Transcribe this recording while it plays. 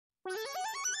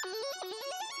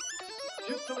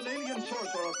Ships of an alien source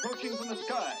are approaching from the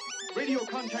sky. Radio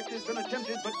contact has been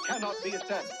attempted but cannot be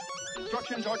established.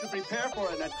 Instructions are to prepare for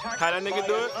an attack How that nigga by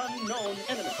do an it? unknown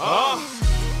enemy.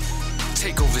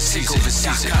 Takeover season.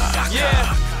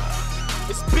 Yeah.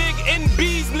 It's big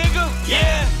NBs, nigga.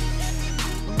 Yeah.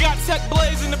 We got Tech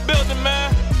Blaze in the building,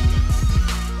 man.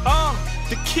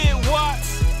 The Kid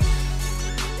Watts.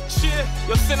 Shit.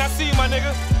 Yo, Sin, I see you, my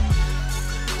nigga.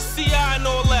 CI and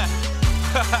all that.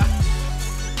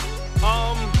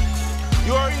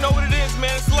 You already know what it is,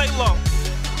 man. It's Lailo.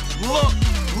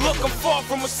 Look, I'm far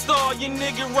from a star, you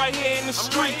nigga right here in the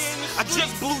streets. I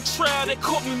just blew trail, they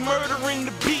caught me murdering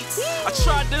the beats. I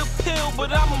tried to appeal,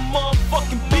 but I'm a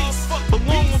motherfucking beast.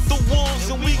 Belong with the wolves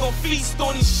and we gon' feast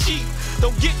on these sheep.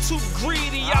 Don't get too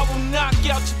greedy, I will knock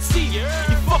out your teeth.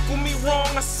 You fuck with me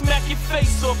wrong, I smack your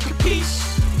face off,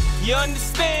 capiche? You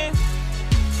understand?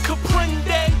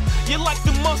 Comprende? You like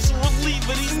the muscle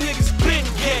reliever, these niggas been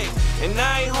gay. And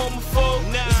I ain't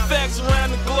homophobe, there's facts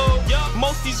around the globe.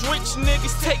 Most these rich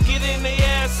niggas take it in they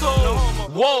asshole.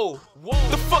 Whoa,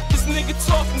 the fuck this nigga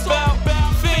talking about?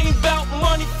 If it ain't about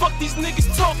money, fuck these niggas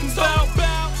talking about.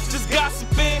 Just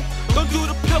gossiping, don't do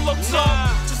the pillow talk.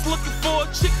 Just looking for a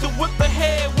chick to whip her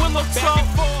head, willow talk.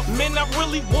 Man, I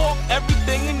really walk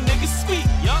everything a nigga speak.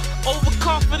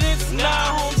 Overconfidence,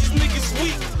 nah, homes, these niggas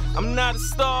weak. I'm not a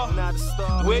star,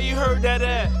 where you heard that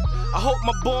at? I hope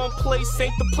my born place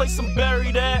ain't the place I'm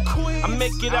buried at. I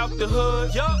make it out the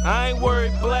hood, I ain't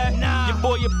worried black. Your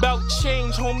boy about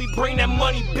change, homie, bring that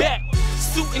money back.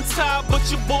 Suit and tie, but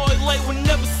your boy late will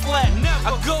never slack.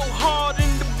 I go hard in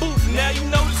the booth, now you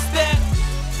notice that.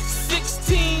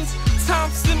 16s,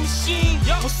 Thompson machine.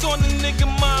 What's on the nigga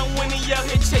mind when he out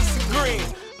here chasing green?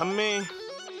 I mean,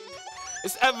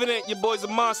 it's evident your boy's a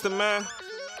monster, man.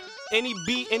 Any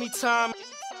beat, anytime,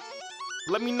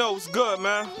 let me know, it's good,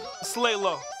 man. It's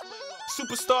Lailo.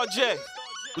 Superstar J,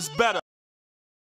 it's better.